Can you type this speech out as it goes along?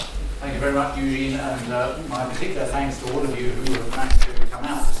Thank you very much, Eugene, and my particular thanks to all of you who have managed to come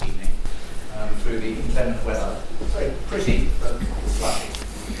out this evening through the inclement weather. It's very pretty, but slushy.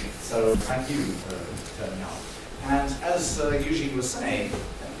 So thank you for turning out. And as Eugene was saying,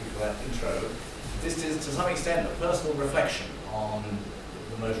 thank you for that intro, this is to some extent a personal reflection on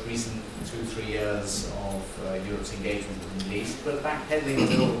the most recent 2-3 years of Europe's engagement with the Middle East, but backpedaling a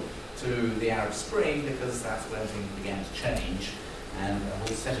little to the Arab Spring, because that's when things began to change, and a whole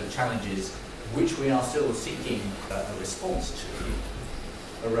set of challenges which we are still seeking a response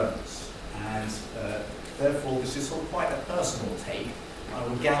to arose. And therefore this is sort of quite a personal take. I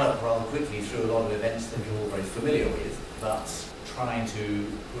will gallop rather quickly through a lot of events that you're all very familiar with, but trying to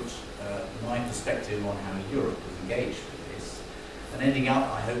put my perspective on how Europe was engaged with this, and ending up,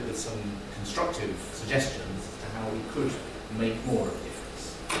 I hope, with some constructive suggestions as to how we could make more of a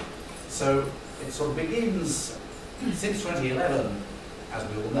difference. So it sort of begins, since 2011, as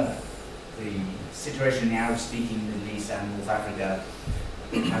we all know, the situation in the Arab-speaking Middle East and North Africa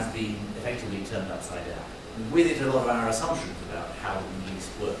has been effectively turned upside down. And with it, a lot of our assumptions about how the Middle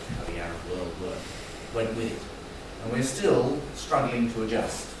East worked, how the Arab world worked, went with it. And we're still struggling to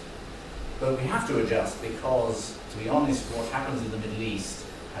adjust. But we have to adjust because, to be honest, what happens in the Middle East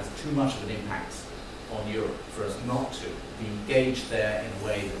has too much of an impact on Europe for us not to be engaged there in a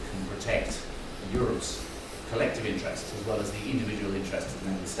way that can protect Europe's collective interests as well as the individual interests of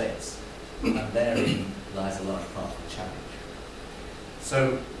member states. And therein lies a large part of the challenge.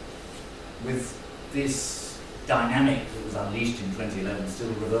 So, with this dynamic that was unleashed in 2011 still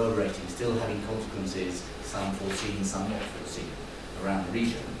reverberating, still having consequences, some foreseen, some not foreseen, around the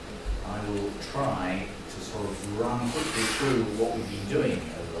region, I will try to sort of run quickly through what we've been doing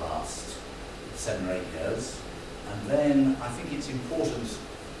over the last 7 or 8 years, and then I think it's important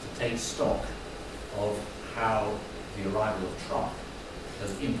to take stock of how the arrival of Trump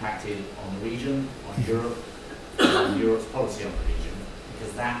has impacted on the region, on Europe, and on Europe's policy on the region,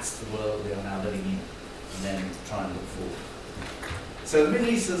 because that's the world we are now living in, and then to try and look forward. So the Middle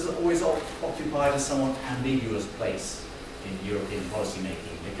East has always occupied a somewhat ambiguous place in European policy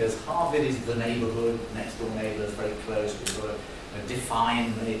making, because half of it is the neighbourhood, next door neighbours, very close, we've got a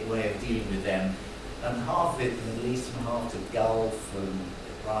defined way of dealing with them, and half of it, the Middle East, and half the Gulf and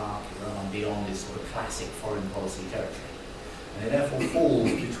Iraq, Iran, beyond is sort of classic foreign policy territory. And it therefore falls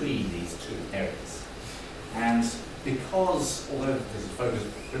between these two areas. And because, although there's a focus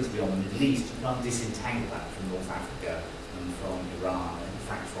principally on the Middle East, you can't disentangle that from North Africa and from Iran, and in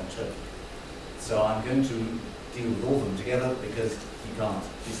fact from Turkey. So I'm going to deal with all of them together because you can't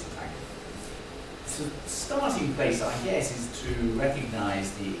disentangle them. So the starting place, I guess, is to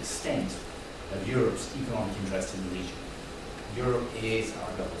recognise the extent of Europe's economic interest in the region. Europe is,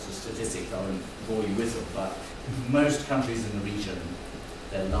 I've got lots of statistics, I won't bore you with them, but most countries in the region,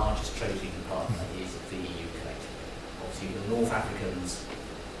 their largest trading partner is the EU collectively. Obviously the North Africans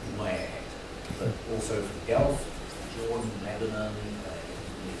way ahead, but also for the Gulf, Jordan, Lebanon,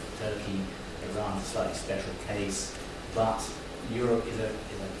 Turkey, Iran is a slightly special case, but Europe is a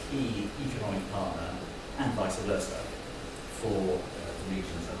key economic partner, and vice versa, for the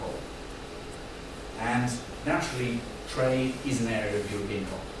region as a whole. And naturally, trade is an area of European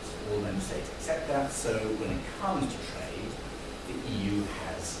competence. All member states accept that, so when it comes to trade, the EU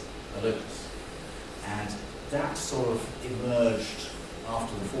has a locus. And that sort of emerged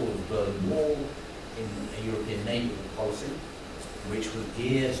after the fall of the Berlin Wall in a European neighbourhood policy, which was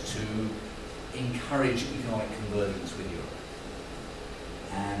geared to encourage economic convergence with Europe.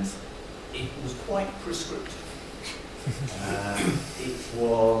 And it was quite prescriptive. It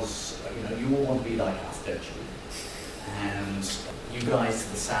was, you all want to be like us, don't you? And you guys to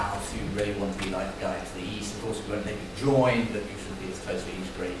the south, you really want to be like the guy to the east. Of course, we won't let you join, but you should be as closely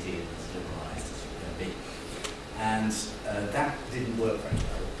integrated, as liberalised as you can be. And that didn't work very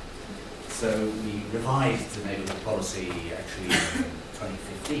well. So we revised the neighbourhood policy actually in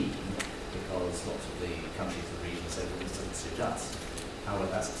 2015, because lots of the countries of the region said, well, this doesn't suit us. However,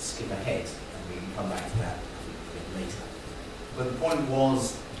 that's to skip ahead, and we can come back to that a bit later. But the point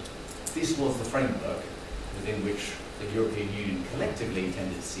was, this was the framework within which the European Union collectively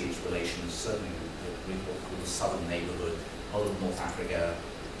tended to see its relations, certainly with what we call the southern neighbourhood, whole of North Africa,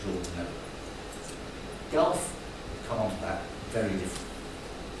 Jordan, Lebanon. Gulf, we'll come on to that, very different.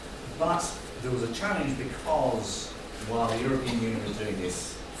 But there was a challenge because while the European Union was doing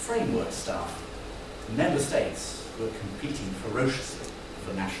this framework stuff, member states were competing ferociously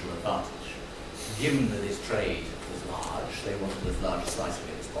for national advantage. Given that this trade was large, they wanted as large a slice of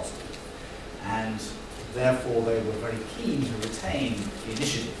it as possible. And therefore, they were very keen to retain the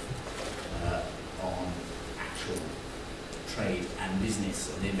initiative on actual trade and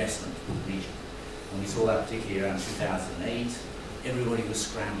business and investment in the region. And we saw that particularly around 2008. Everybody was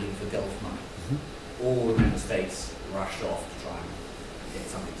scrambling for Gulf money. All the member states rushed off to try and get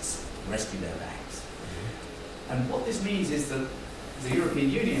something to rescue their banks. And what this means is that the European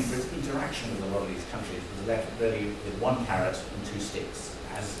Union, for its interaction with a lot of these countries, was left really with one carrot and two sticks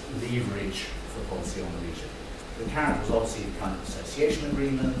as leverage for policy on the region. The carrot was obviously the kind of association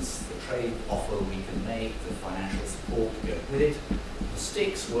agreements, the trade offer we can make, the financial support to go with it. The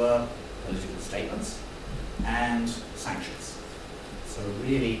sticks were political statements and sanctions. So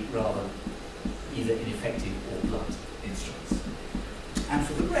really rather either ineffective or blunt instruments. And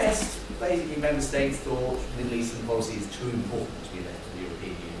for the rest, basically member states thought Middle Eastern policy is too important to be left to the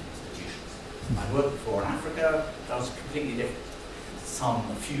European Union institutions. I worked before in Africa, that was completely different.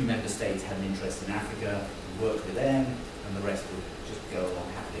 A few member states had an interest in Africa, we worked with them, and the rest would just go along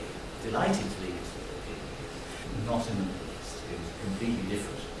happily. Delighted to leave it to the European Union. Not in the Middle East. It was a completely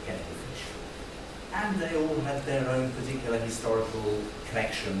different kettle of fish. And they all had their own particular historical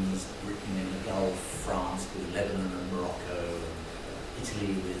connections, Britain in the Gulf, France with Lebanon and Morocco,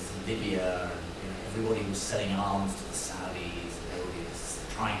 Italy with Libya, and everybody was selling arms to the Saudis, everybody was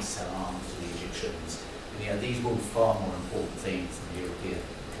trying to sell arms to the Egyptians. And, these were far more important things than the European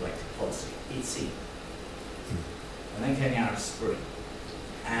collective policy, it seemed. And then came the Arab Spring.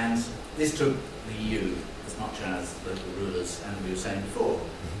 And this took the EU as much as local rulers, and we were saying before,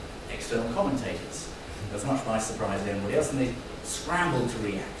 external commentators, as much by surprise as anybody else, and they scrambled to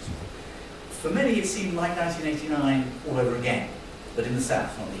react. For many, it seemed like 1989 all over again, but in the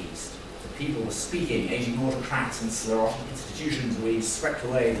south, not the east. The people were speaking, aging autocrats and sclerotic institutions we swept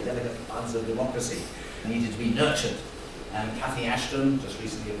away the delicate buds of democracy, needed to be nurtured. And Cathy Ashton, just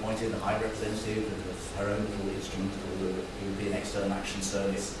recently appointed the High Representative with her own little instrument called the European External Action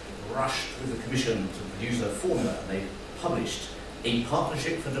Service, rushed with the Commission to produce a formula, and they published a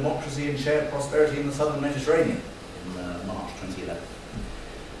Partnership for Democracy and Shared Prosperity in the Southern Mediterranean in March 2011.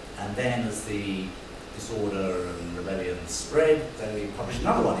 And then as the disorder and rebellion spread, they published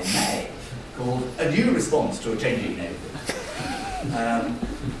another one in May called A New Response to a Changing Neighbourhood.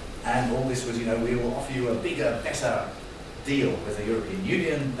 And all this was, we will offer you a bigger, better deal with the European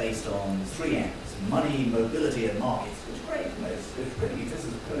Union based on 3 M's, money, mobility and markets, which is great. This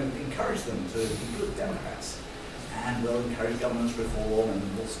is going to encourage them to be good Democrats. And we'll encourage governance reform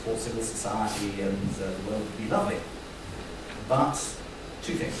and we'll support civil society and the world will be lovely. But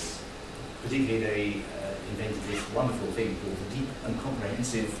 2 things. Particularly they invented this wonderful thing called the Deep and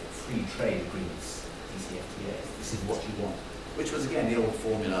Comprehensive Free Trade Agreements, DCFTAs. This is what you want. Which was again the old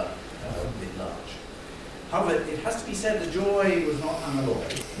formula writ large. However, it has to be said the joy was not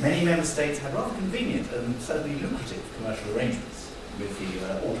unalloyed. Many member states had rather convenient and certainly lucrative commercial arrangements with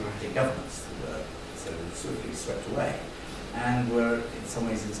the autocratic governments that were so swiftly swept away, and were in some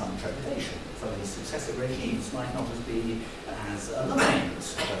ways in some trepidation. Some of these successive regimes might not be as aligned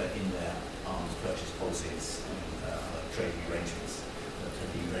in their arms purchase policies and trading arrangements that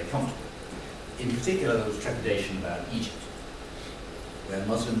had been very comfortable. In particular, there was trepidation about Egypt, where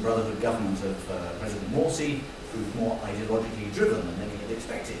Muslim Brotherhood government of President Morsi proved more ideologically driven than many had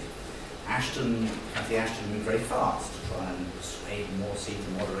expected. Cathy Ashton moved very fast to try and persuade Morsi to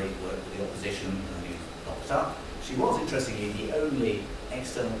moderate work with the opposition, and he was locked up. She was, interestingly, the only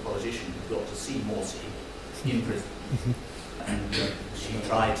external politician who got to see Morsi in prison. And she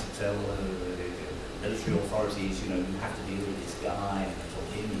tried to tell the military authorities, you have to deal with this guy, and told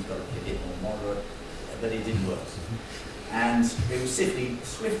him he's got to be a bit more moderate, but it didn't work. And it was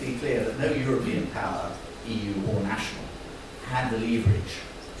swiftly clear that no European power, EU or national, had the leverage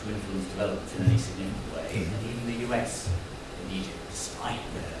to influence developments in any significant way. And even the US and Egypt, despite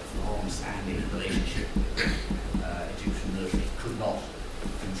their long-standing relationship with Egyptian military, could not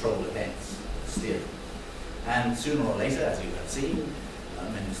control events, steer them. And sooner or later, as you have seen,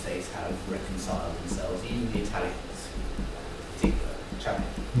 member states have reconciled themselves, even the Italians, in particular, challenge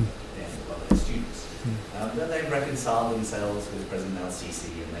their students. But they've reconciled themselves with President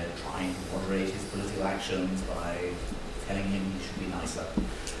El-Sisi, and they're trying to moderate his political actions by telling him he should be nicer,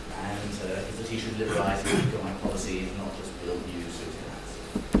 and that he should liberalise his economic policy and not just build new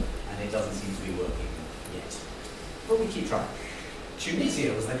supermarkets. And it doesn't seem to be working yet. But we keep trying.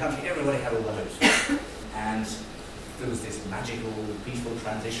 Tunisia was the country everybody had all the hopes for. And there was this magical, peaceful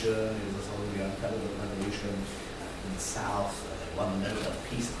transition. It was a sort of incredible revolution in the south. They won the Nobel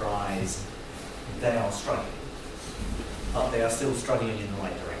Peace Prize. They are struggling, but they are still struggling in the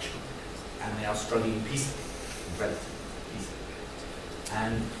right direction, and they are struggling peacefully, relatively peacefully.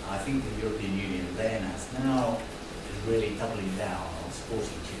 And I think the European Union then, as now, is really doubling down on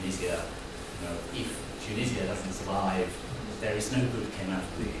supporting Tunisia. If Tunisia doesn't survive there is no good came out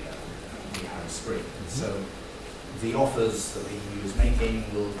of the Arab Spring. So the offers that the EU is making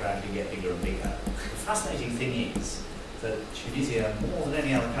will gradually get bigger and bigger. The fascinating thing is that Tunisia, more than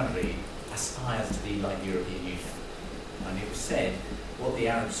any other country, aspires to be like the European Union. And it was said what the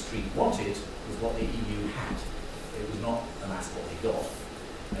Arab Spring wanted was what the EU had. It was not, alas, what they got.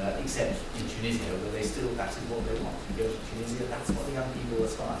 Except in Tunisia, where that is what they want. You go to Tunisia, that's what the young people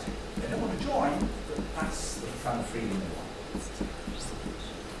aspire to. They don't want to join, but that's the kind of freedom they want.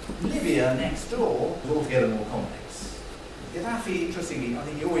 Libya, next door, is altogether more complex. Gaddafi, interestingly, I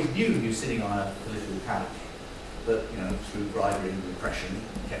think he always knew he was sitting on a political power, but through bribery and repression,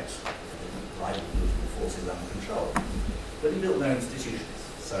 kept rival political forces under control. But he built no institutions,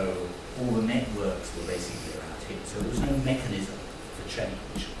 so all the networks were basically around him. So there was no mechanism for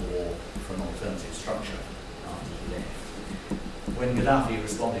change or for an alternative structure after he left. When Gaddafi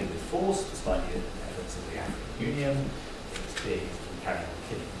responded with force, despite the efforts of the African Union, it was clear he was carrying on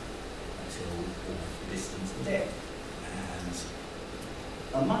killing until all the dissidents were dead.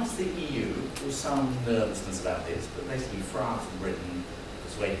 And amongst the EU, there was some nervousness about this, but basically France and Britain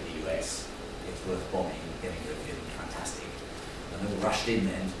persuaded the US it's worth bombing, getting rid of him, fantastic. And they all rushed in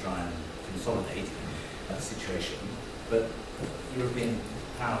then to try and consolidate that situation. But European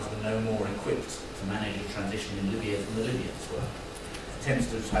powers were no more equipped to manage a transition in Libya than the Libyans were. Attempts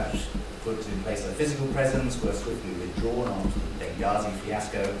to put in place a physical presence were swiftly withdrawn after the Benghazi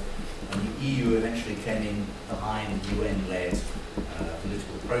fiasco, and the EU eventually came in behind the UN-led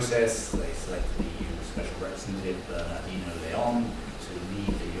political process. They selected the EU Special Representative Bernardino Leon to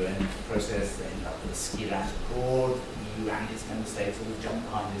lead the UN process. They ended up with a Skirat Accord. The EU and its member states all jumped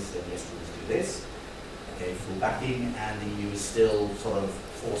behind this, said yes, let's do this. Gave full backing, and the EU is still sort of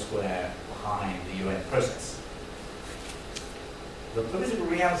foursquare behind the UN process. The political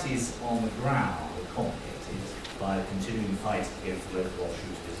realities on the ground are complicated by the continuing fight against the local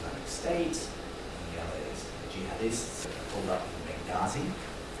offshoot of Islamic State, and the other is the jihadists pulled up in Benghazi,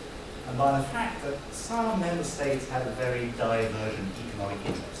 and by the fact that some member states have very divergent economic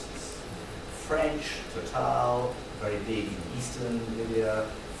interests. French, Total, very big in eastern Libya,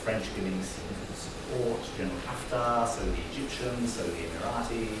 French giving significant support to General Haftar, so the Egyptians, so the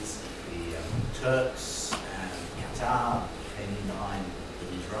Emiratis, the Turks, and Qatar came in behind the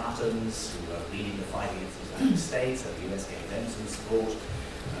Mizratans, who were leading the fight against the Islamic State, so the US gave them some support.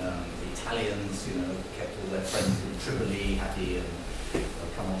 The Italians, kept all their friends in Tripoli happy, and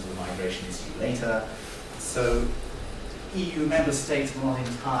they'll come on to the migration issue later. So EU member states were not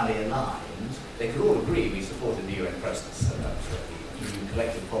entirely aligned. They could all agree we supported the UN process, so that was what the EU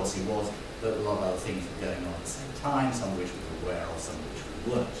collective policy was, but a lot of other things were going on at the same time, some of which we were aware of, some of which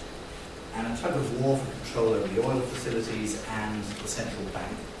we weren't. And a tug of war for control over the oil facilities and the central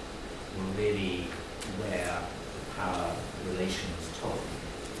bank were really where the power relations told.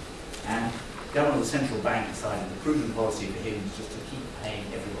 And the governor of the central bank decided the prudent policy for him was just to keep paying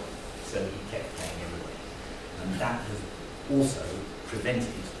everyone. So he kept paying everyone. And that has also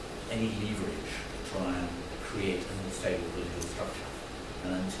prevented any leverage to try and create a more stable political structure.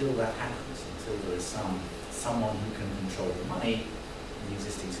 And until that happens, until there is someone who can control the money, the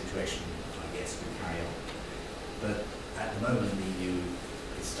existing situation, I guess, will carry on. But at the moment, the EU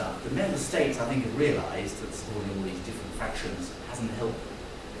is stuck. The member states, I think, have realised that supporting all these different factions hasn't helped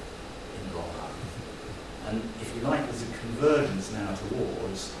in the long run. And if you like, there's a convergence now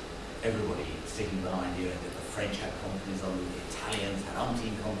towards everybody sticking behind you, that the French had confidence on them, the Italians had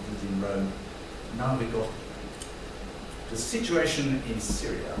umpteen confidence in Rome. None of it got. The situation in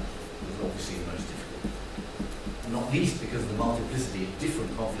Syria was obviously the most difficult, not least because of the multiplicity of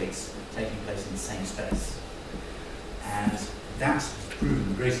different conflicts taking place in the same space. And that has proven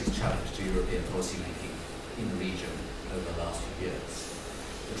the greatest challenge to European policymaking in the region over the last few years.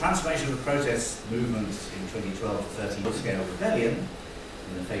 The transformation of the protest movement in 2012 to 13 full-scale rebellion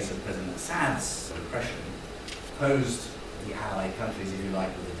in the face of President Assad's repression posed the allied countries, if you like,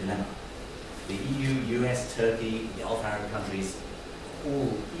 with a dilemma. The EU, US, Turkey, the Gulf Arab countries,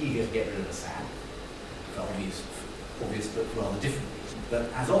 all eager to get rid of Assad, for obvious but rather different reasons.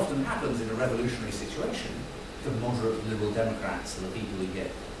 But as often happens in a revolutionary situation, the moderate liberal Democrats are the people who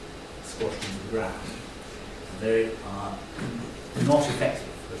get squashed into the ground. They are not effective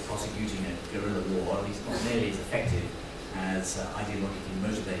at prosecuting a guerrilla war, at least not nearly as effective as ideologically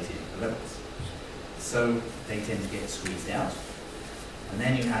motivated rebels. So they tend to get squeezed out. And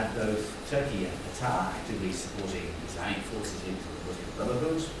then you had both Turkey and Qatar actively supporting Islamic forces into the Muslim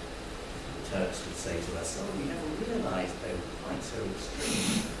Brotherhood. The Turks would say to us, oh, we never realised they were quite so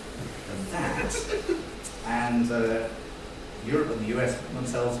extreme as that. And Europe and the US found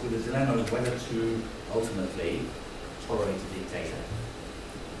themselves with a dilemma of whether to ultimately tolerate a dictator,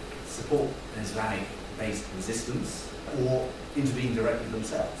 support an Islamic-based resistance, or intervene directly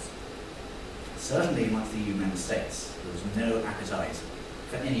themselves. Certainly amongst the EU member states, there was no appetite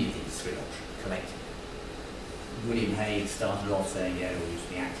for any of these three options collectively. William Hague started off saying, yeah, we used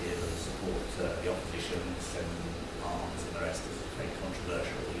to be active and support the opposition, send arms and the rest. It was very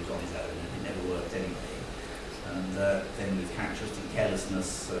controversial. He was on his own and it never worked anyway. And then with characteristic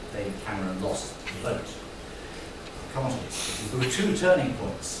carelessness, David Cameron lost the vote. I'll come on to this. There were two turning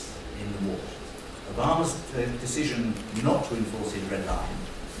points in the war. Obama's decision not to enforce his red line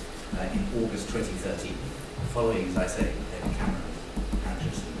in August 2013, following, as I say, David Cameron's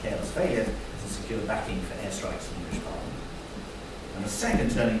characteristic careless failure to secure backing for airstrikes from the British Parliament. And the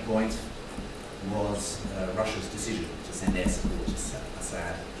second turning point was Russia's decision to send air support to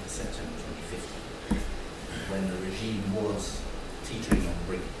Assad in September 2015, when the regime was teetering on the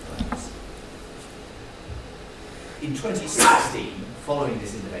brink of collapse. In 2016, following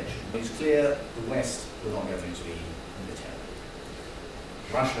this intervention, it was clear the West were not going to be military.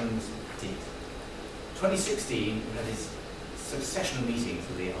 Russians did. 2016, we had this succession of meetings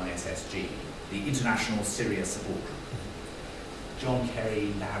with the ISSG, the International Syria Support Group. John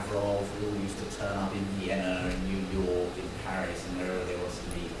Kerry, Lavrov, we all used to turn up in Vienna, in New York, in Paris, and wherever there was to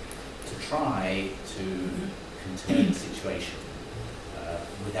be, to try to contain the situation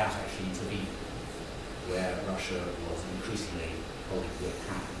without actually intervening, where Russia was increasingly holding the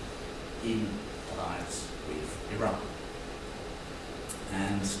hand in alliance with Iran.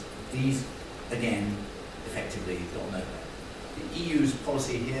 And these, again, effectively got nowhere. The EU's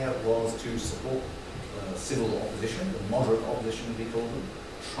policy here was to support civil opposition, the moderate opposition as we call them,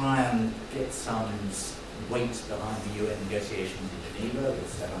 try and get some weight behind the UN negotiations in Geneva with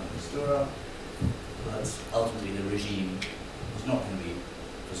Staffan de Mistura, but ultimately the regime was not going to be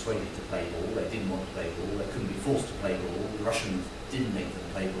persuaded to play ball. They didn't want to play ball. They couldn't be forced to play ball. The Russians didn't make them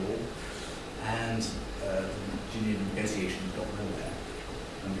play ball, and the Geneva negotiations got nowhere.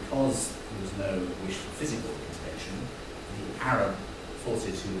 And because there was no wish for physical intervention, the Arab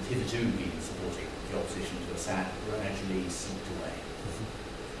forces who had hitherto been supporting the opposition to Assad gradually slipped away.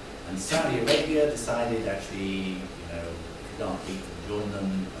 And Saudi Arabia decided actually, if you can't beat them, join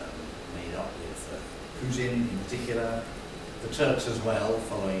them, made up with Putin in particular. The Turks as well,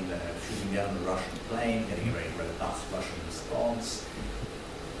 following the shooting down the Russian plane, getting a very robust Russian response,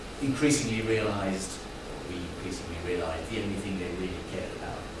 increasingly realized the only thing they really cared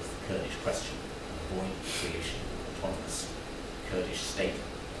about was the Kurdish question, and avoiding the creation of an autonomous Kurdish state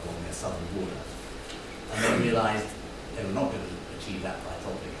along their southern border. And they realized they were not going to achieve that by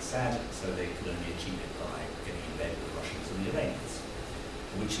toppling Assad, so they could only achieve it by getting in bed with the Russians and the Iranians,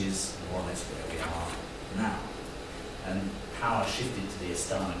 which is more or less where we are now. And power shifted to the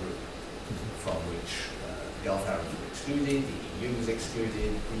Astana group, from which the Gulf Arabs were excluded, the EU was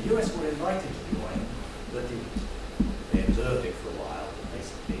excluded, the US were invited to join, but they observed it for a while and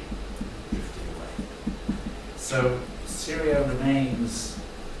basically drifted away. So Syria remains,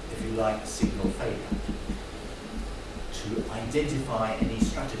 if you like, a signal failure to identify any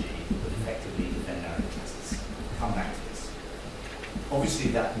strategy that would effectively defend our interests. I'll come back to this.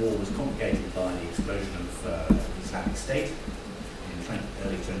 Obviously that war was complicated by the explosion of the Islamic State in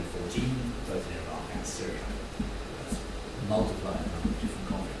early 2014, both in Iraq and Syria. That's multiplied the number of different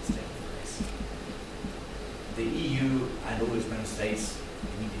conflicts taking place. The EU and all its member states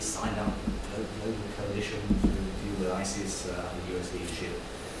immediately signed up to a global coalition to deal with ISIS under US leadership.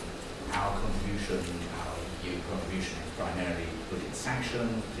 Our EU contribution is primarily put in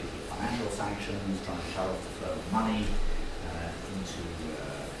sanctions, particularly financial sanctions, trying to shut off the flow of money into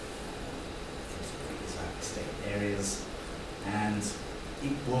Islamic State areas, and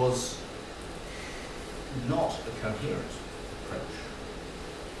it was not a coherent approach,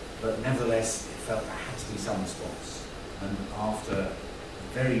 but nevertheless it felt there had to be some response. And after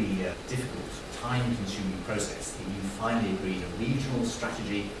a very difficult, time-consuming process, the EU finally agreed a regional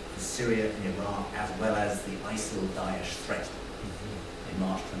strategy for Syria and Iraq, as well as the ISIL-Daesh threat in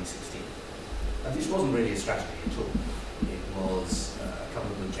March 2016. And this wasn't really a strategy at all. It was a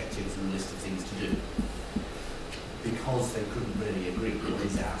couple of objectives and a list of things to do, because they couldn't really agree what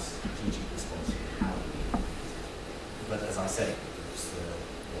is our strategic response here, how do we. But as I say,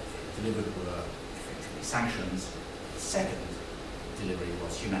 what they delivered were effectively sanctions. The second delivery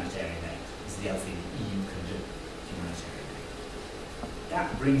was humanitarian aid. This is the other thing the EU can do, humanitarian aid.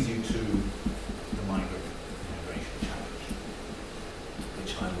 That brings you to the migration challenge,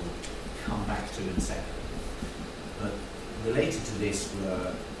 which I will come back to in a second. But related to this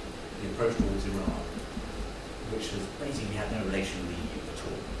were the approach towards Iran, which has basically had no relation with the EU at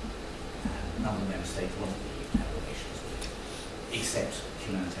all. And none of the member states wanted the EU to have relations accept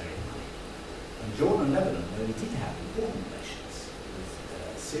humanitarian money. And Jordan and Lebanon really did have important relations with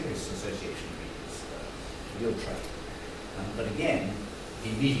serious association agreements, real trade. But again, the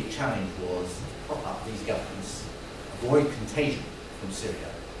immediate challenge was to prop up these governments, avoid contagion from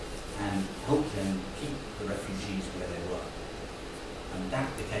Syria, and help them keep the refugees where they were. And that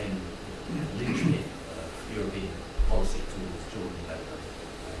became the linchpin of European policy towards Jordan and Lebanon,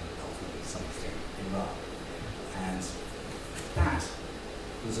 and ultimately to some extent Iraq. And that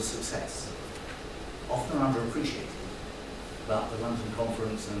was a success, often underappreciated. But the London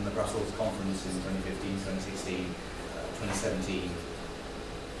Conference and the Brussels Conference in 2015, 2016, 2017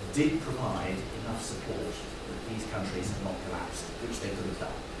 did provide enough support that these countries had not collapsed, which they could have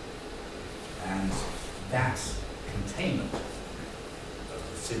done. And that containment of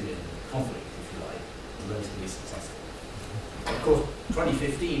the Syrian conflict, if you like, was relatively successful. Of course,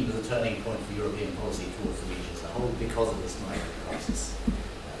 2015 was a turning point for European policy towards the region as a whole because of this migrant crisis.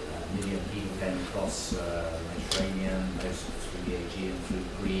 A million people came across the Mediterranean, most through the Aegean, through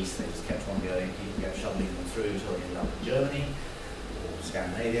Greece. They just kept on going, people kept shoveling them through until they ended up in Germany or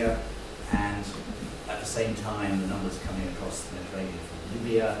Scandinavia. And at the same time, the numbers coming across the Mediterranean from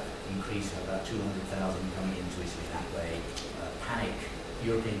Libya increased to about 200,000 coming into Italy that way. Panic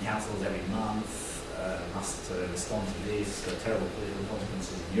European councils every month must respond to this, terrible political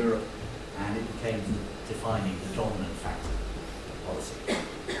consequences in Europe, and it became defining the dominant factor of policy.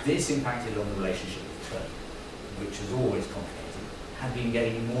 This impacted on the relationship with Turkey, which was always complicated, had been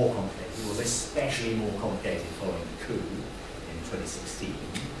getting more complicated. It was especially more complicated following the coup in 2016,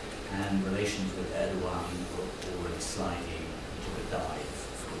 and relations with Erdogan were already sliding, took a dive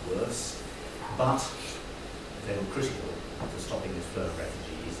for the worse, but they were critical to stopping this flow of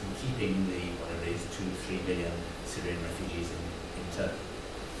refugees and keeping the, whatever it is, 2-3 million Syrian refugees in Turkey.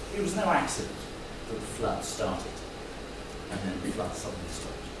 It was no accident that the flood started and then the flood suddenly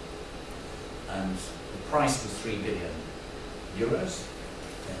stopped. And the price was 3 billion euros,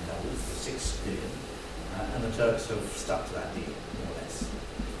 then doubled to 6 billion, and the Turks have stuck to that deal, more or less,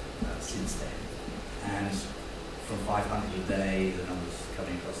 since then. And from 500 a day, the numbers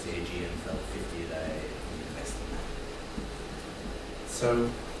coming across the Aegean fell 50 a day, even less than that. So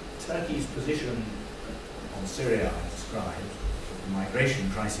Turkey's position on Syria, I described, the migration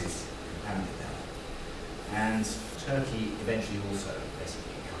crisis compounded that. And Turkey eventually also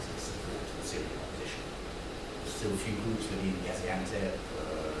basically cut its support to the Syrian opposition. There's still a few groups within Gaziantep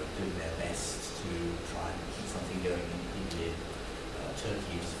doing their best to try and keep something going in Idlib.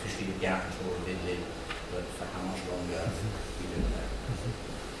 Turkey is officially the guarantor of Idlib, but for how much longer, we don't know.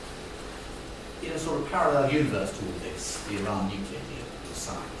 In a sort of parallel universe to all this, the Iran nuclear deal was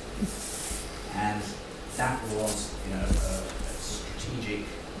signed. And that was, a strategic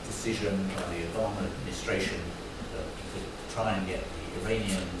decision by the Obama administration that you could try and get the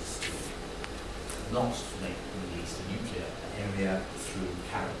Iranians to not make the Middle East a nuclear area through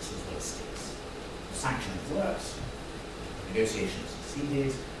carrots as well as sticks. The sanctions worked, negotiations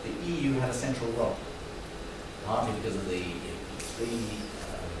succeeded, the EU had a central role, partly because of the P3,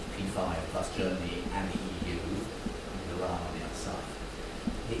 P5 plus Germany and the EU, and Iran on the other side.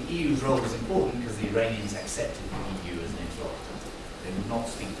 The EU's role was important because the Iranians accepted the EU as an interlocutor. They would not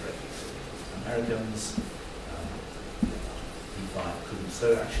speak directly to the Americans, P5 couldn't.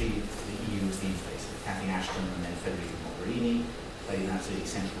 So actually the EU was the interface. Cathy Ashton and then Federica Mogherini played an absolutely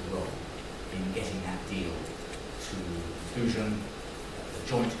central role in getting that deal to conclusion. The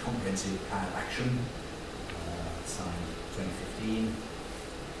Joint Comprehensive Plan of Action, signed 2015,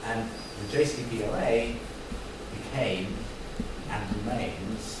 and the JCPOA became and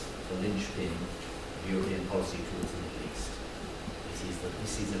remains the linchpin of European policy towards the Middle East. It is that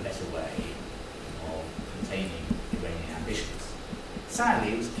this is a better way of containing Iranian ambitions.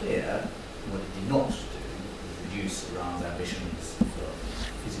 Sadly, it was clear what it did not do was reduce Iran's ambitions for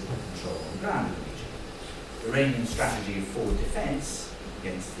physical control on the ground in the region. The Iranian strategy of forward defense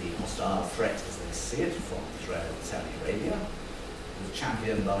against the hostile threat as they see it from Israel and Saudi Arabia was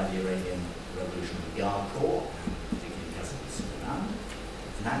championed by the Iranian Revolutionary Guard Corps, and particularly President Soleimani,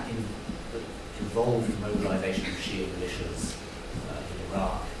 and that involved the mobilization of Shia militias in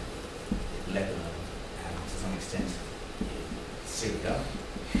Iraq, in Lebanon, and to some extent in Syria,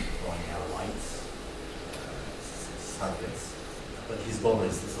 following Alawites, Saudis. But Hezbollah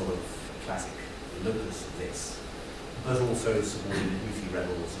is the sort of classic locus of this, but also supporting the Houthi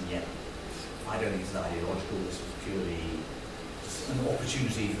rebels, and yet I don't think it's ideological. This was purely just an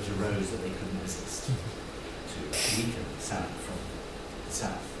opportunity that arose that they couldn't resist to weaken Saudi from the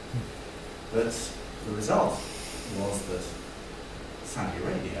south. But the result was that Saudi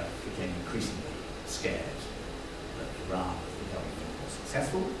Arabia became increasingly scared Iran was becoming more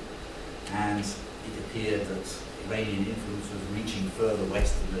successful, and it appeared that Iranian influence was reaching further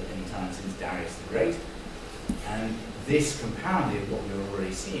west than at any time since Darius the Great. And this compounded what we were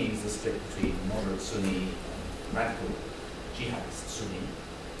already seeing is the split between moderate Sunni and radical jihadist Sunni.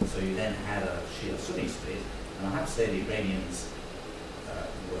 So you then had a Shia-Sunni split, and I have to say the Iranians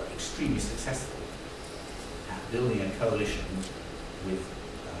were extremely successful at building a coalition with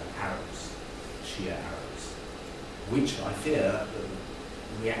Arabs, Shia Arabs, which I fear the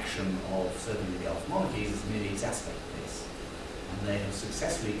reaction of certainly the Gulf monarchies has merely exacerbated this. And they have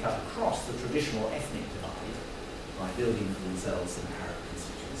successfully cut across the traditional ethnic divide by building for themselves an Arab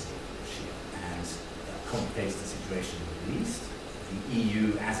constituency of Shia. And that complicates the situation in the Middle East. The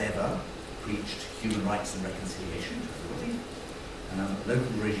EU, as ever, preached human rights and reconciliation to everybody.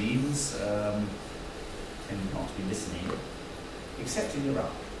 Local regimes tend not to be listening, except in Iraq.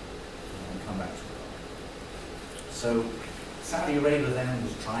 I'll come back to Iraq. So Saudi Arabia then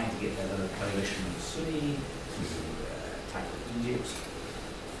was trying to get together a coalition of Sunni to tackle Egypt,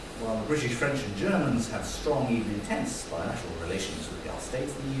 while the British, French and Germans had strong, even intense bilateral relations with the Gulf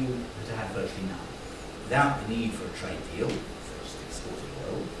states. The EU had virtually none. Without the need for a trade deal, so just exporting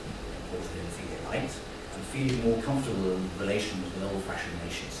oil, imported anything they liked, and feeling more comfortable in relations with old-fashioned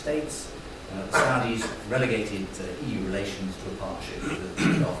nation states, the Saudis relegated EU relations to a partnership with the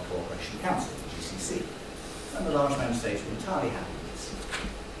Gulf Cooperation Council, the GCC, and the large member states were entirely happy with this.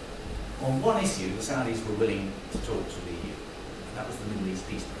 On one issue, the Saudis were willing to talk to the EU, and that was the Middle East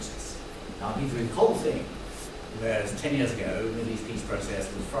peace process. Now, I've been through the whole thing, whereas 10 years ago, the Middle East peace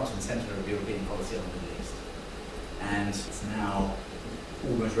process was front and centre of European policy on the Middle East, and it's now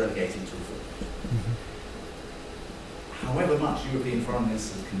almost relegated to a footnote. However much European foreign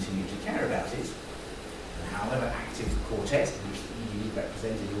ministers continue to care about it, and however active the quartet in which the EU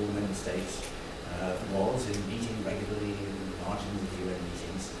represented all the member states was in meeting regularly in the margins of the UN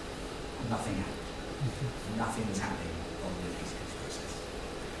meetings, nothing happened. Nothing was happening on the Middle East peace process.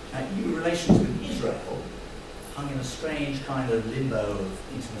 Now, EU relations with Israel hung in a strange kind of limbo of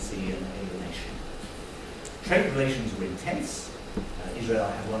intimacy and alienation. Trade relations were intense. Israel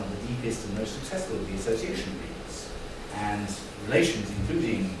had one of the deepest and most successful of the association agreements, and relations,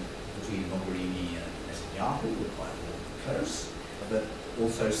 including between Mogherini and Netanyahu, were quite close, but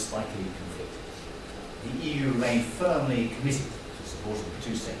also slightly conflicted. The EU remained firmly committed to supporting the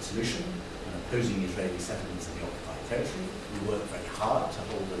two-state solution and opposing Israeli settlements in the occupied territory. We worked very hard to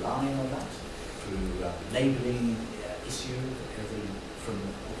hold the line on that through labelling the issue. Everything from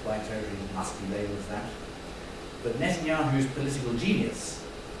occupied territory must be labelled as that. But Netanyahu's political genius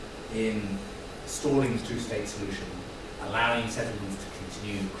in stalling the two-state solution, allowing settlements to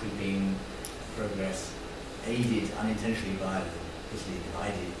continue creeping progress, aided unintentionally by the politically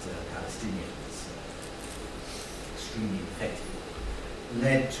divided Palestinians, extremely effective,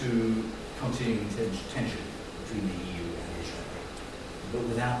 led to continuing tension between the EU and Israel, but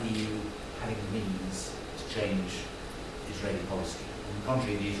without the EU having the means to change Israeli policy. On the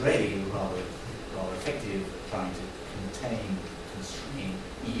contrary, the Israelis were rather effective at trying to constrain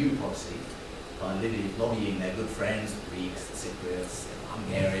EU policy by lobbying their good friends, the Greeks, the Cypriots, the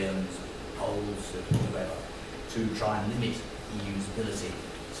Hungarians, the Poles, whoever, to try and limit EU's ability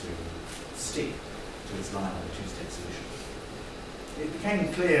to stick to its line on the two-state solution. It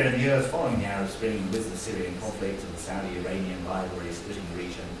became clear in the years following the Arab Spring, with the Syrian conflict and the Saudi-Iranian rivalry splitting the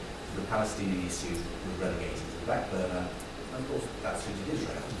region, the Palestinian issue was relegated to the back burner, and of course that suited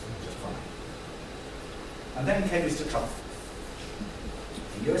Israel just fine. And then came Mr. Trump.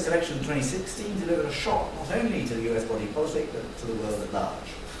 The US election in 2016 delivered a shock not only to the US body politic, but to the world at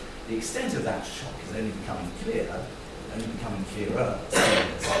large. The extent of that shock is only becoming clearer in the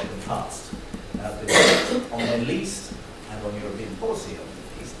past. But on the Middle East and on European policy on the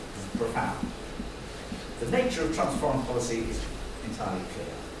Middle East is profound. The nature of Trump's foreign policy is entirely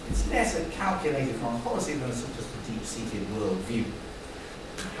clear. It's less a calculated foreign policy than just a deep-seated world view.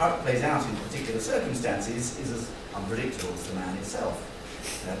 How it plays out in particular circumstances is as unpredictable as the man himself,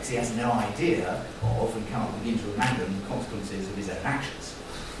 because he has no idea of and can't begin to imagine the consequences of his own actions.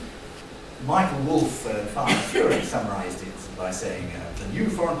 Michael Wolff, Fire and Fury, summarised it by saying, the new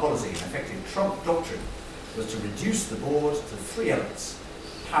foreign policy, an effective Trump doctrine, was to reduce the board to three elements: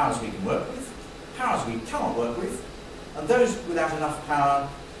 powers we can work with, powers we cannot work with, and those without enough power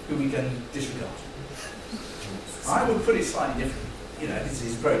who we can disregard. I would put it slightly differently. You know, this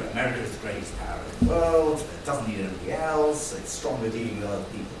is great. America is the greatest power in the world. It doesn't need anybody else. It's stronger dealing with other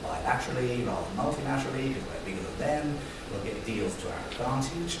people bilaterally rather than multilaterally because we're bigger than them. We'll get deals to our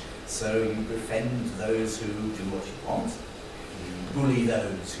advantage. So you defend those who do what you want. You bully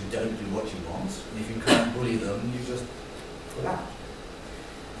those who don't do what you want, and if you can't bully them, you just pull out.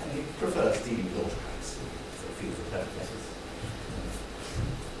 And he prefers dealing with autocrats, so it feels the perfect letters.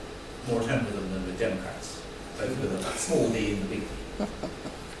 More at home with them than with Democrats, both with a small d and a big D.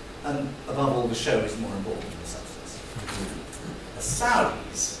 And above all, the show is more important than the substance. The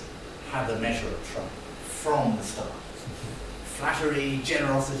Saudis had the measure of Trump from the start. Flattery,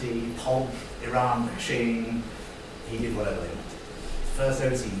 generosity, pomp, Iran bashing, he did whatever they wanted. First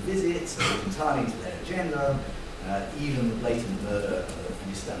overseas visits, entirely to their agenda, even the blatant murder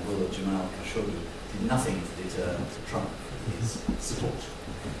in Istanbul of Jamal Khashoggi did nothing to deter Trump from his support.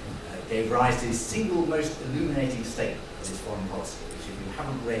 Gave rise to his single most illuminating statement of his foreign policy, which if you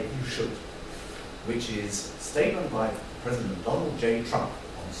haven't read, you should, which is a statement by President Donald J. Trump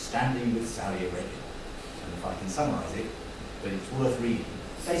on standing with Saudi Arabia. And if I can summarize it, but it's worth reading.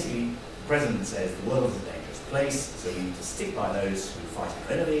 Basically, the President says the world is a dangerous place, so we need to stick by those who fight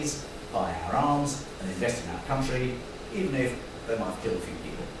our enemies, buy our arms, and invest in our country, even if they might kill a few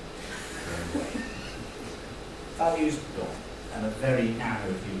people. Values gone, and a very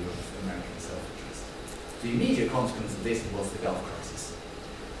narrow view of American self-interest. The immediate consequence of this was the Gulf crisis.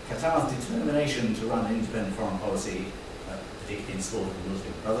 Qatar's determination to run an independent foreign policy, particularly in support of the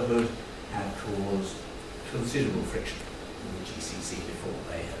Muslim Brotherhood, had caused considerable friction with the GCC before.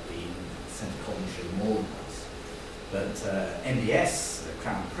 They had been sent to Coventry more than once. But MBS, the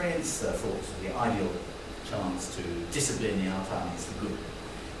Crown Prince, thought it was the ideal chance to discipline the Al-Thani's for good.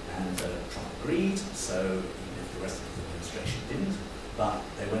 And Trump agreed, so even if the rest of the administration didn't, but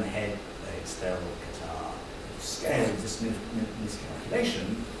they went ahead, they expelled Qatar. The scale of this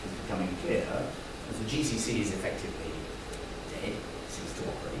miscalculation is becoming clear as the GCC is effectively dead, ceased to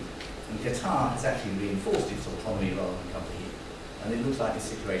operate, and Qatar has actually reinforced its autonomy rather than come to heel. And it looks like this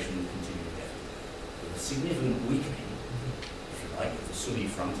situation will continue again, with a significant weakening, if you like, of the Sunni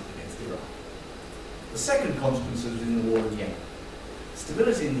front against Iran. The second consequence was in the war in Yemen.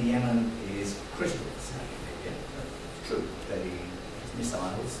 Stability in the Yemen is critical for Saudi Arabia. It's true.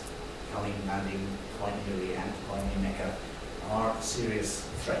 Missiles coming, landing quite near Riyadh, quite near Mecca, are a serious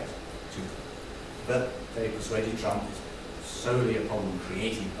threat to them. But they persuaded Trump it's solely a problem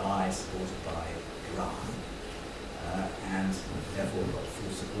created by, supported by Iran, and therefore got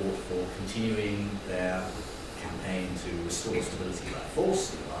full support for continuing their campaign to restore stability by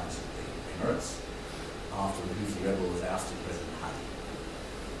force in the alliance with the Emirates after the Houthi rebels ousted President Hadi.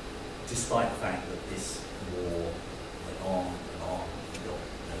 Despite the fact that this war went on and on and got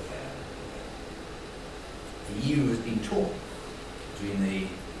nowhere. The EU has been torn between the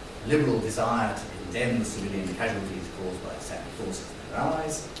liberal desire to condemn the civilian casualties caused by the Saudi forces and their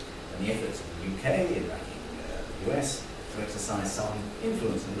allies, and the efforts of the UK in backing the US to exercise some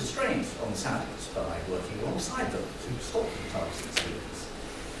influence and restraint on the Saudis by working alongside them to stop them targeting civilians,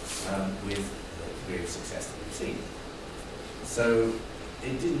 with the degree of success that we've seen. So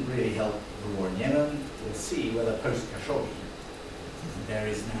it didn't really help the war in Yemen. We'll see whether post-Khashoggi there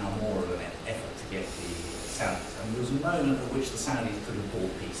is now more of an effort to get the Saudis. And there was a moment at which the Saudis could have bought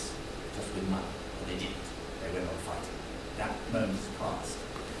peace just with money, but they didn't. They went on fighting. That moment has passed.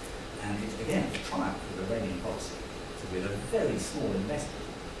 And it, again, was a triumph of Iranian policy. So with a very small investment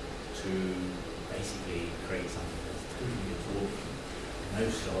to basically create something that's totally absorbing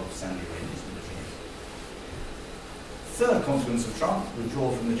most of Saudi Arabia's military effort. Third consequence of Trump,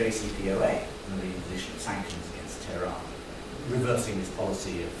 withdrawal from the JCPOA and the imposition of sanctions against Tehran, reversing this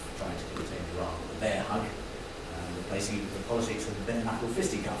policy of trying to contain Iran with a bear hug and replacing it with the politics of bare knuckle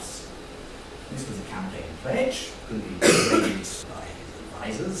fisticuffs. This was a campaign pledge, couldn't be persuaded by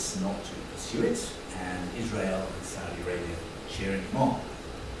his advisors not to pursue it, and Israel and Saudi Arabia cheering him on.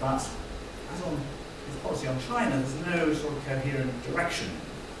 But as on his policy on China, there's no sort of coherent direction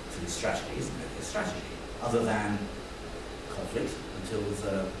to this strategy, isn't there? There's strategy other than conflict until there's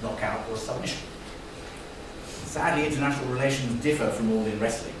a knockout or a submission. Sadly, international relations differ from all in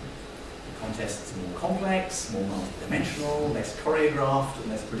wrestling. The contests are more complex, more multidimensional, less choreographed, and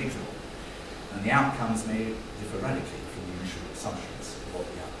less predictable. And the outcomes may differ radically from the initial assumptions of what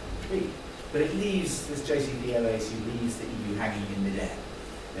the outcome would be. But it leaves this JCPOA leaves the EU hanging in midair.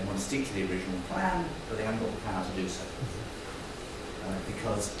 They want to stick to the original plan, but they haven't got the power to do so.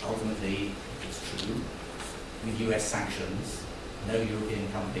 Because ultimately, it's true, with US sanctions, no European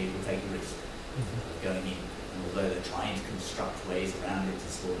company will take the risk of going in. And although they're trying to construct ways around it to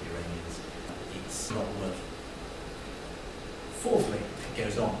support the Iranians, it's not working. Fourthly, it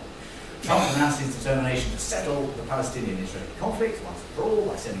goes on. Trump announced his determination to settle the Palestinian-Israeli conflict once and for all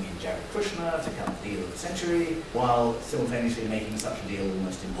by sending in Jared Kushner to cut the deal of the century, while simultaneously making such a deal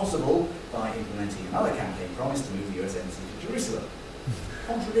almost impossible by implementing another campaign promise to move the US embassy to Jerusalem.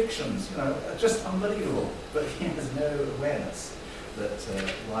 Contradictions, just unbelievable. But he has no awareness that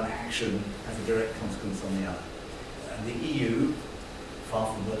one action has a direct consequence on the other. And the EU,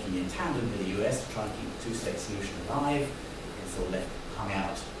 far from working in tandem with the US to try and keep the two-state solution alive, is sort of left hung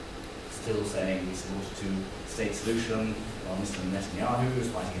out, still saying we support a two-state solution, while Mr. Netanyahu is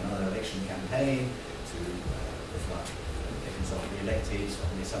fighting another election campaign to get himself re-elected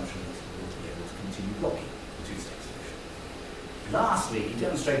on the assumption that he will be able to continue blocking the two-state solution. Lastly, he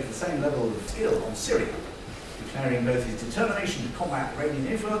demonstrated the same level of skill on Syria, declaring both his determination to combat Iranian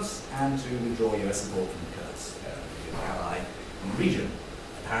influence and to withdraw US support from the Kurds, a ally in the region,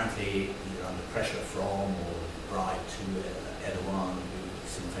 apparently either under pressure from or bribed to Erdogan, who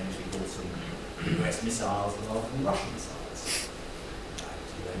simultaneously bought some US missiles as well from Russian missiles.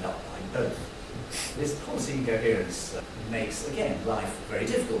 You end up buying both. This policy incoherence makes, again, life very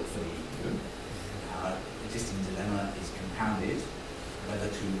difficult for the EU. Our existing dilemma is compounded whether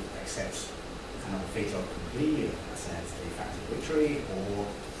to accept another fait accompli, Assad's de facto victory, or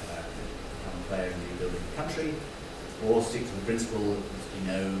become a player in rebuilding the country, or stick to the principle that there's been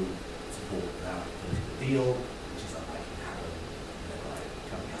no support without a political deal, which is unlikely to happen, thereby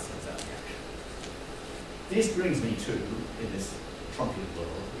coming ourselves out of the action. This brings me to, in this truncated world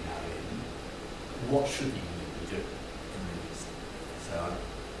we now live in, what should the EU be doing in the Middle East? So I'll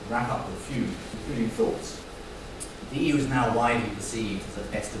wrap up with a few concluding thoughts. The EU is now widely perceived as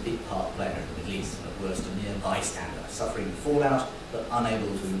at best a big part player in the Middle East and at worst a mere bystander, suffering the fallout but unable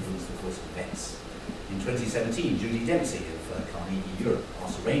to influence the course of events. In 2017, Judy Dempsey of Carnegie Europe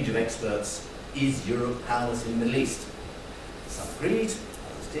asked a range of experts, is Europe powerless in the Middle East? Some agreed,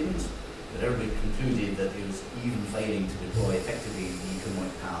 others didn't, but everybody concluded that it was even failing to deploy effectively the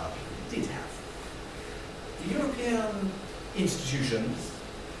economic power it did have. The European institutions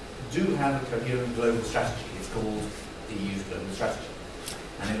do have a coherent global strategy. It's called the EU's Global Strategy.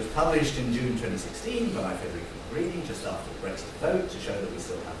 And it was published in June 2016 by Federica Mogherini just after the Brexit vote to show that we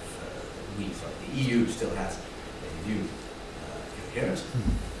still have, the EU still has a view coherent.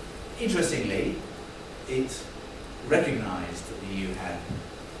 Interestingly, it recognised that the EU had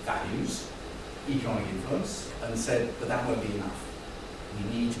values, economic influence, and said, but that won't be enough.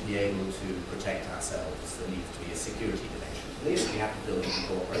 We need to be able to protect ourselves. There needs to be a security dimension to this. We have to build in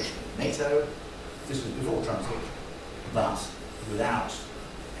cooperation with NATO. This was before Trump's victory. But without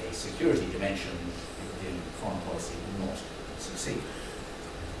a security dimension, European foreign policy will not succeed.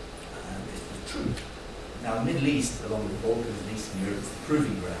 And this was true. Now, the Middle East, along with the Balkans and Eastern Europe, is the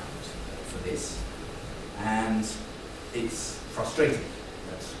proving ground for this. And it's frustrating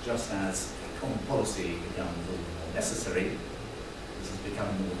that just as a common policy becomes a little more necessary, this is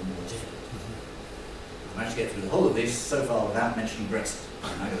becoming more and more difficult. I managed to get through the whole of this so far without mentioning Brexit.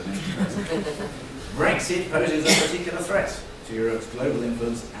 I'm now going to mention Brexit. Brexit poses a particular threat to Europe's global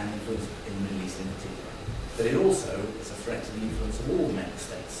influence and influence in the Middle East in particular. But it also is a threat to the influence of all the member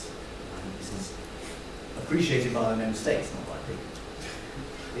states. And this is appreciated by the member states, not by Britain.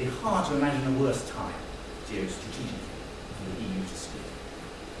 It's hard to imagine a worse time, geostrategically, for the EU to split.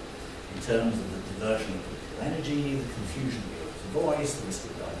 In terms of the diversion of political energy, the confusion of Europe's voice, the risk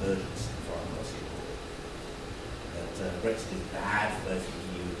of divergence in foreign policy abroad. That Brexit is bad for both the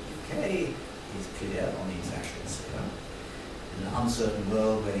EU and the UK is clear on the international scale. In an uncertain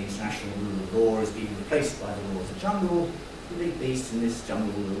world where the international rule of law is being replaced by the law of the jungle, the big beasts in this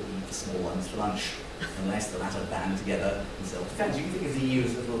jungle will eat the small ones for lunch, unless the latter band together in self-defense. You can think of the EU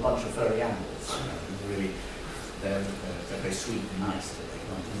as a little bunch of furry animals. Really, they're very sweet and nice, but they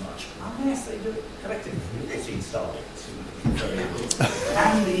can't do much. Unless they do it collectively. You've seen Star Wars. Furry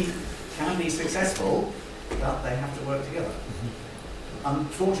animals can be successful, but they have to work together.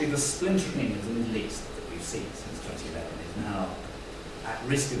 Unfortunately, the splintering of the Middle East that we've seen since 2011 is now at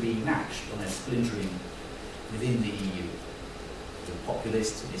risk of being matched by a splintering within the EU. The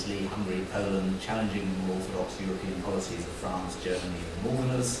populists in Italy, Hungary, Poland challenging the more orthodox European policies of France, Germany and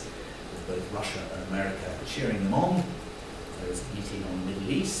Northerners, with both Russia and America cheering them on. There was a meeting on the Middle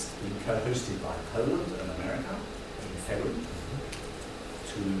East being co-hosted by Poland and America in February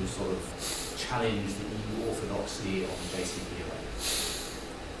to sort of challenge the EU orthodoxy on basic EOA.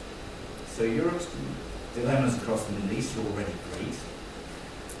 So Europe's dilemmas across the Middle East are already great,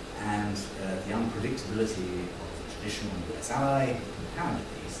 and the unpredictability of the traditional US ally compounded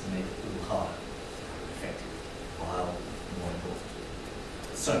these and made it all harder to have an effective, while more important.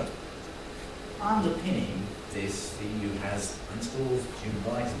 So, underpinning this, the EU has principles, human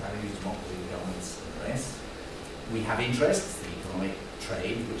rights, values, democracy, governance, and the rest. We have interests, the economic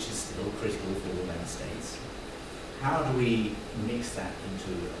trade, which is still critical for the member states. How do we mix that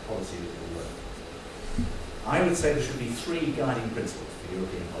into a policy that will work? I would say there should be three guiding principles for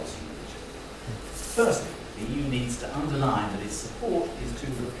European policy in the region. Firstly, the EU needs to underline that its support is to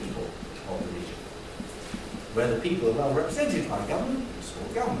the people of the region. Where the people are well represented by government, you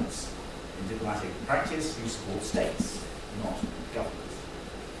support governments. In diplomatic practice, you support states, not governments.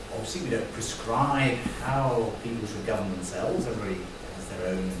 Obviously, we don't prescribe how people should govern themselves. Everybody has their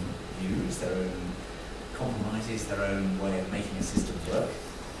own views, their own compromises, their own way of making a system work.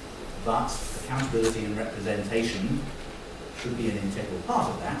 But accountability and representation should be an integral part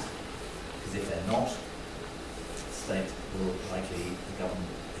of that, because if they're not, the state will likely, the government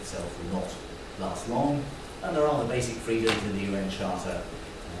itself will not last long. And there are the basic freedoms in the UN Charter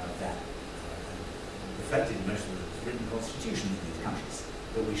that reflected in most of the written constitutions in these countries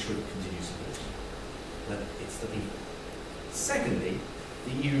that we should continue supporting. But it's the people. Secondly,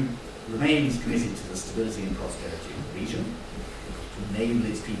 the EU remains committed to the stability and prosperity of the region, to enable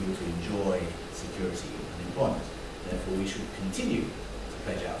its people to enjoy security and employment. Therefore, we should continue to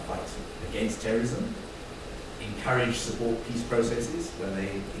pledge our fight against terrorism, encourage support peace processes where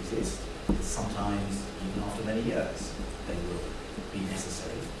they exist. Sometimes, even after many years, they will be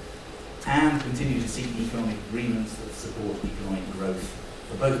necessary, and continue to seek economic agreements that support economic growth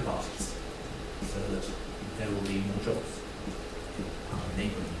for both parties, so that there will be more jobs in our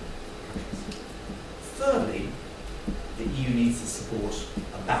neighbouring countries. Thirdly, the EU needs to support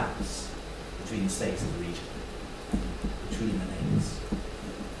a balance between the states of the region, between the neighbours.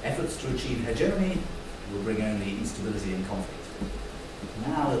 Efforts to achieve hegemony will bring only instability and conflict.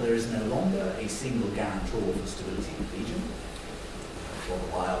 Now that there is no longer a single guarantor for stability in the region, for a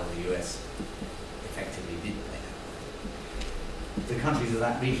while the US effectively did play that, the countries of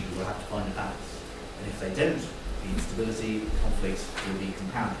that region will have to find a balance. And if they don't, the instability, conflict will be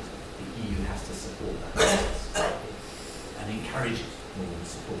compounded. The EU has to support that process and encourage it more than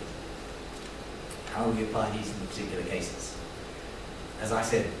support. How will we apply these in the particular cases? As I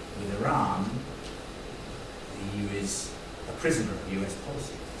said, with Iran, the EU is a prisoner of US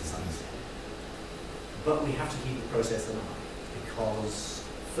policy to some extent. But we have to keep the process alive because,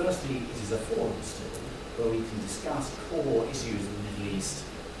 firstly, it is a forum still where we can discuss core issues of the Middle East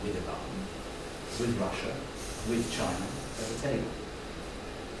with Iran, with Russia, with China at the table.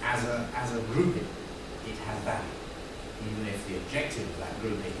 As a grouping, it has value, even if the objective of that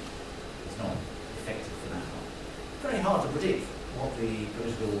grouping is not effective for that long. Very hard to predict what the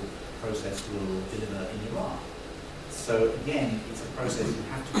political process will deliver in Iran. So again, it's a process you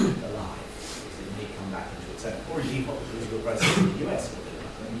have to keep alive, because it may come back into its own. Or indeed what the political process in the US will deliver,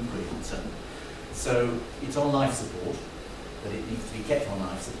 I'm equally concerned. So it's on life support, but it needs to be kept on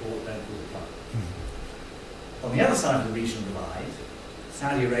life support, don't pull the plug. On the other side of the regional divide,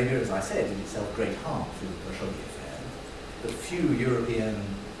 Saudi Arabia, as I said, did itself great harm through the Khashoggi affair, but few European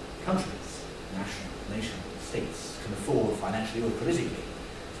countries, nation states, can afford financially or politically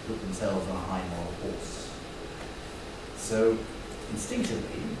to put themselves on a high moral horse. So,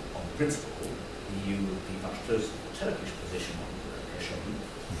 instinctively, on principle, the EU would be much closer to the Turkish position on Khashoggi,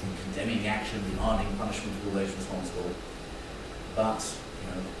 condemning the action, demanding punishment of all those responsible. But,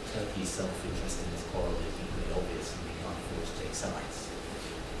 Turkey's self-interest in this quarrel is equally obvious, and we can't afford to take sides.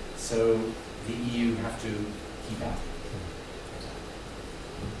 So, the EU have to keep out.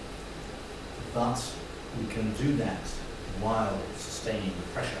 But we can do that while sustaining the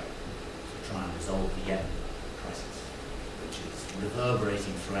pressure to try and resolve the Yemen crisis, which is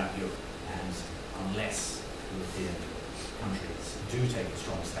reverberating throughout Europe. And unless European countries do take a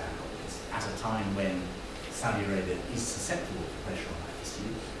strong stand on this, at a time when Saudi Arabia is susceptible to pressure on that issue,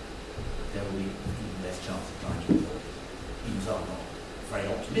 there will be even less chance of trying to resolve it. Even so, I'm not very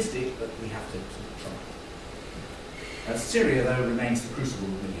optimistic, but we have to try. Syria, though, remains the crucible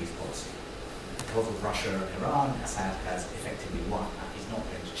of Middle East policy. Because of Russia and Iran, Assad has effectively won. That is not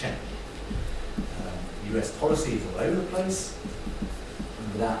going to change. US policy is all over the place,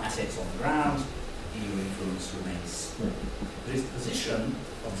 and without assets on the ground, EU influence remains small. But its position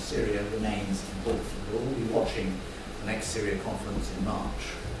on Syria remains important. We'll all be watching the next Syria conference in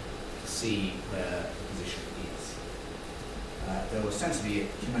March to see where the position is. There will ostensibly be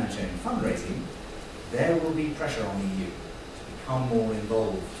humanitarian fundraising. There will be pressure on the EU to become more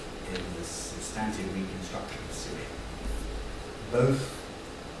involved in the substantive reconstruction of Syria, both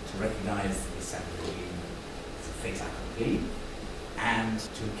to recognise the Assad regime as a fait accompli and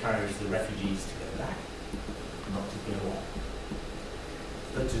to encourage the refugees to go back, not to go on.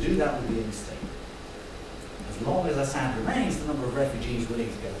 But to do that would be a mistake. As long as Assad remains, the number of refugees willing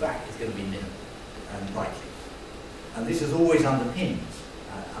to go back is going to be minimal and likely. And this has always underpinned,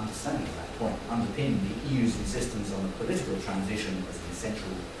 understanding of that point, underpinned the EU's insistence on a political transition as an essential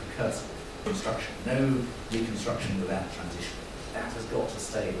precursor. Reconstruction. No reconstruction without transition. That has got to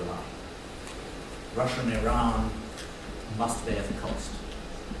stay the line. Russia and Iran must bear the cost.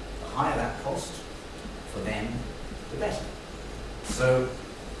 The higher that cost for them, the better. So,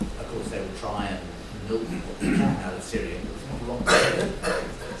 of course, they will try and milk what they can out of Syria, but there's not a lot to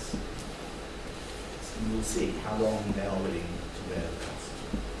do. We'll see how long they are willing to bear the cost.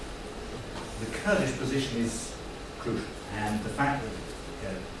 The Kurdish position is crucial, and the fact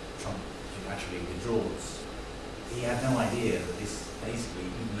that Trump actually withdraws, he had no idea that this basically,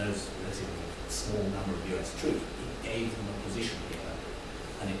 even those relatively small number of US troops, it gave them a position here,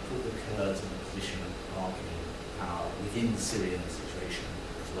 and it put the Kurds in a position of bargaining power within the Syrian situation,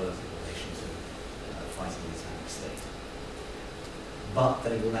 as well as in relation to fighting the Islamic State. But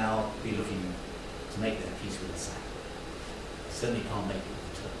they will now be looking to make their peace with Assad. They certainly can't make it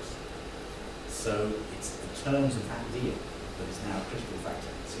with the Turks. So it's the terms of that deal that is now a critical factor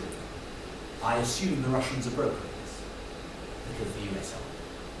in Syria. I assume the Russians are brokering this, because the US are.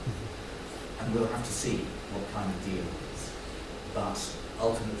 And we'll have to see what kind of deal it is. But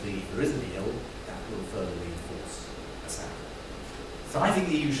ultimately, if there is a deal, that will further reinforce Assad. So I think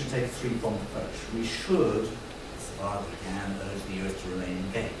the EU should take a three-pronged approach. We should, as far as we can, urge the US to remain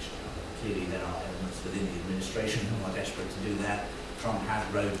engaged. Clearly there are elements within the administration who are desperate to do that. Trump has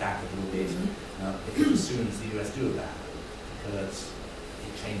rowed back a little bit, because as soon as the US do that, because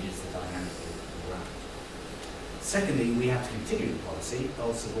it changes the dynamic of the ground. Secondly, we have to continue the policy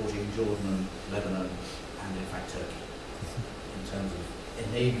of supporting Jordan and Lebanon and in fact Turkey in terms of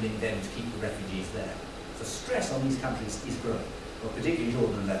enabling them to keep the refugees there. The stress on these countries is growing, well, particularly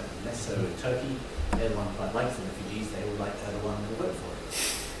Jordan and Lebanon, less so in Turkey. They're the one quite likes the refugees, they all like the one who will vote for it.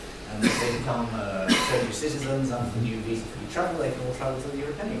 And if they become Turkish citizens under the new visa-free travel, they can all travel to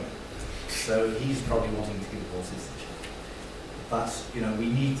Europe anyway. So he's probably wanting to give more citizenship. But, we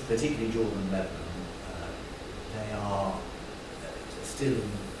need, particularly Jordan and Lebanon, they are still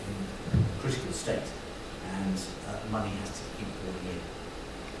in a critical state, and money has to keep pouring in.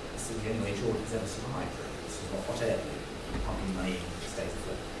 This is the only way Jordan's ever survived. This is what hot air pumping money in stays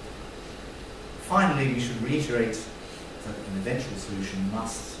afloat. Finally, we should reiterate that an eventual solution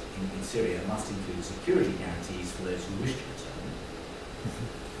in Syria must include security guarantees for those who wish to return,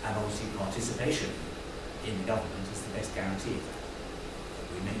 and obviously participation in the government is the best guarantee of that.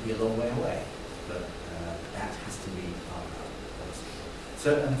 We may be a long way away, but that has to be part of our policy. So,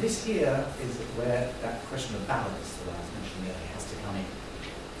 and this here is where that question of balance that I was mentioning earlier has to come in.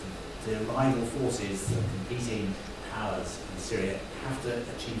 The rival forces, the competing powers in Syria have to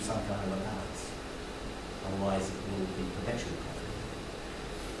achieve some kind of a balance. Otherwise it will be perpetual conflict.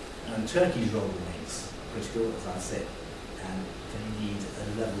 And Turkey's role remains critical, as I said, and they need a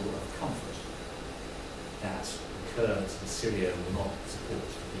level of comfort that the Kurds in Syria will not support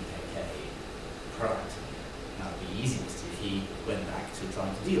the PKK proactively. Now, it would be easiest if he went back to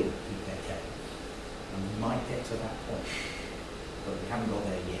trying to deal with the PKK. And we might get to that point, but we haven't got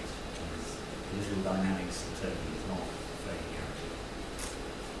there yet. The political dynamics in Turkey is not very guaranteed.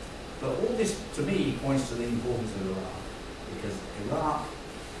 But all this, to me, points to the importance of Iraq, because Iraq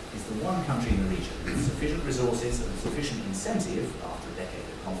is the one country in the region with sufficient resources and sufficient incentive, after a decade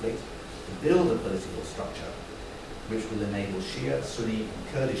of conflict, to build a political structure which will enable Shia, Sunni and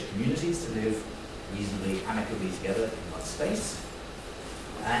Kurdish communities to live reasonably amicably together in one space.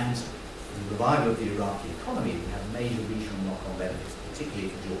 And the revival of the Iraqi economy will have major regional knock-on benefits, particularly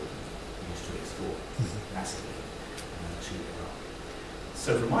for Jordan, who used to export massively to Iraq.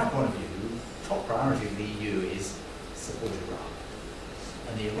 So from my point of view, top priority of the EU is support Iraq.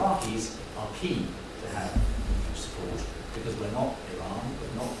 And the Iraqis are keen to have EU support, because we're not Iran,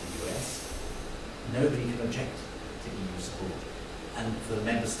 we're not the US. Nobody can object to EU support. And for the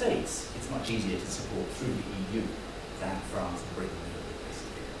member states, it's much easier to support through the EU than France and Britain, who would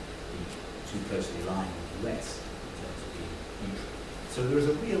basically be too closely aligned with the US in terms of being neutral. So there is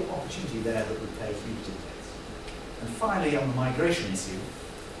a real opportunity there that would pay huge dividends. And finally, on the migration issue,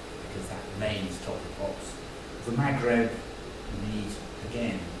 because that remains top of the box, the Maghreb need,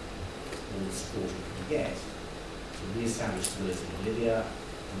 again, all the support it can get to re-establish stability in Libya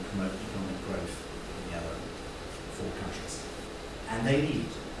and promote economic growth in the other four countries. And they need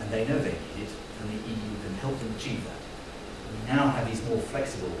it, and they know they need it, and the EU can help them achieve that. We now have these more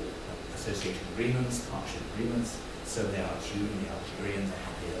flexible association agreements, partnership agreements, so they are true, the Algerians are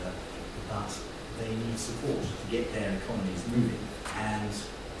happier, but they need support to get their economies moving and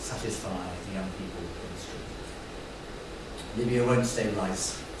satisfy the young people in the street. Libya won't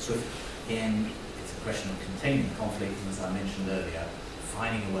stabilise swiftly. Again, it's a a question of containing the conflict, and as I mentioned earlier,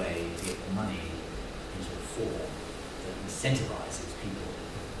 finding a way to get the money into a form that incentivizes people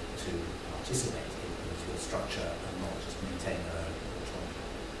to participate into a structure and not just maintain their own autonomy,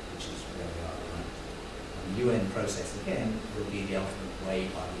 which is where we are at the moment. And the UN process, again, will be the ultimate way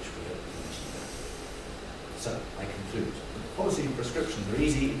by which we hope to achieve that. So, I conclude. Policy prescriptions are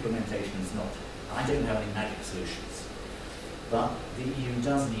easy, implementation is not. I don't have any magic solutions. But the EU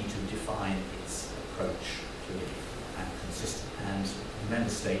does need to define its approach clearly and consistent. And the Member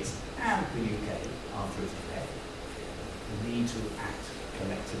States and the UK, after its decade, need to act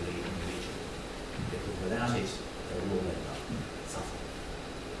collectively in the region. Because without it, they will end up suffering.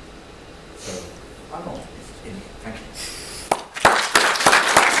 So, I'm optimistic. Thank you.